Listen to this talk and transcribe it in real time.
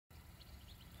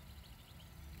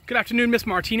Good afternoon, Miss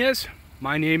Martinez.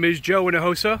 My name is Joe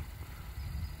Hinojosa.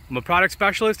 I'm a product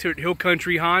specialist here at Hill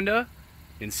Country Honda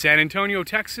in San Antonio,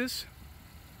 Texas.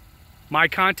 My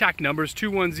contact number is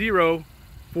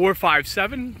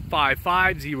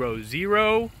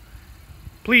 210-457-5500.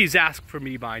 Please ask for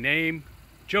me by name,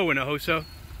 Joe Hinojosa.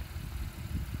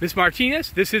 Miss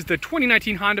Martinez, this is the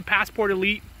 2019 Honda Passport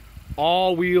Elite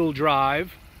all-wheel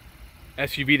drive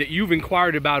SUV that you've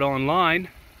inquired about online.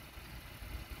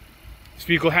 This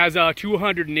vehicle has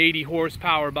 280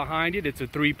 horsepower behind it. It's a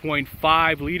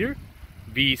 3.5 liter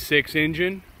V6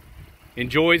 engine.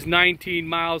 Enjoys 19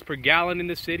 miles per gallon in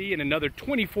the city and another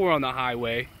 24 on the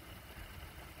highway.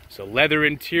 It's a leather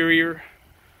interior,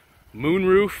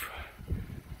 moonroof,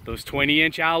 those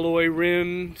 20-inch alloy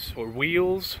rims or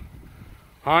wheels,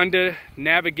 Honda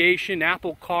navigation,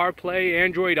 Apple CarPlay,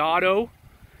 Android Auto,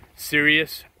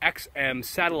 Sirius XM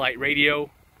satellite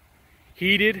radio,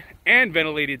 heated and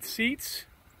ventilated seats.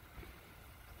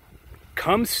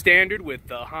 Comes standard with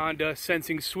the Honda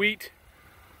Sensing Suite,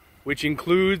 which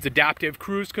includes adaptive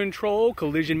cruise control,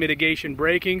 collision mitigation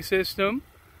braking system,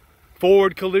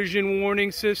 forward collision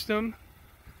warning system,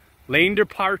 lane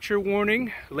departure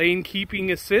warning, lane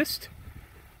keeping assist,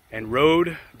 and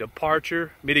road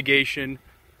departure mitigation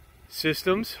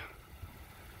systems.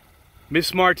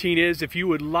 Miss Martinez, if you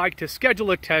would like to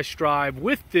schedule a test drive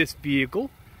with this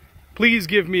vehicle, please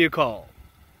give me a call.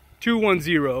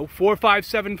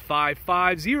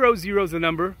 210-457-5500 is the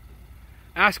number.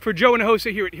 Ask for Joe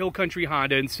Hinojosa here at Hill Country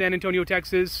Honda in San Antonio,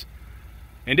 Texas.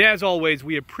 And as always,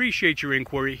 we appreciate your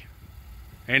inquiry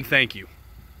and thank you.